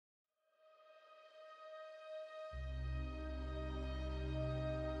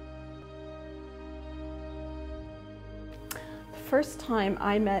first time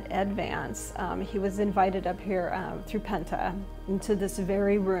I met Ed Vance, he was invited up here through Penta into this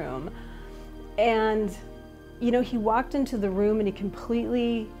very room. And, you know, he walked into the room and he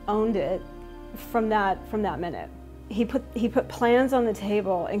completely owned it from that minute. He put plans on the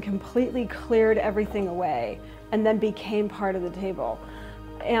table and completely cleared everything away and then became part of the table.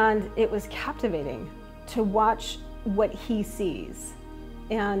 And it was captivating to watch what he sees.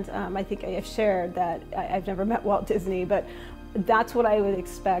 And I think I have shared that I've never met Walt Disney, but that's what I would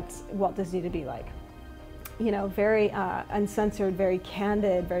expect Walt Disney to be like. You know, very uncensored, very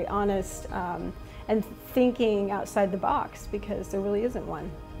candid, very honest, and thinking outside the box, because there really isn't one.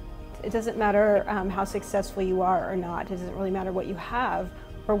 It doesn't matter how successful you are or not. It doesn't really matter what you have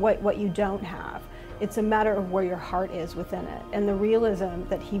or what you don't have. It's a matter of where your heart is within it. And the realism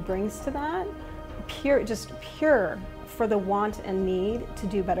that he brings to that, just pure for the want and need to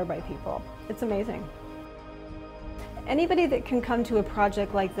do better by people. It's amazing. Anybody that can come to a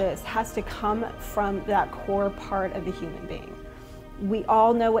project like this has to come from that core part of the human being. We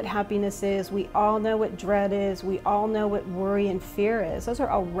all know what happiness is, we all know what dread is, we all know what worry and fear is. Those are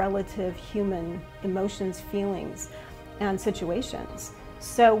all relative human emotions, feelings, and situations.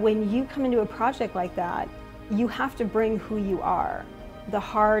 So when you come into a project like that, you have to bring who you are. The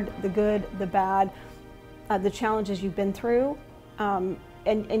hard, the good, the bad, the challenges you've been through,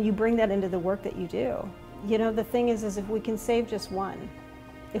 and you bring that into the work that you do. You know, the thing is if we can save just one,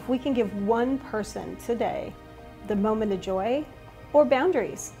 if we can give one person today the moment of joy or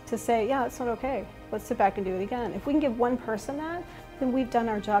boundaries to say, yeah, it's not okay, let's sit back and do it again. If we can give one person that, then we've done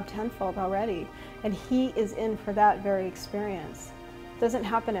our job tenfold already. And he is in for that very experience. It doesn't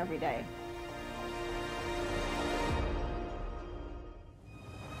happen every day.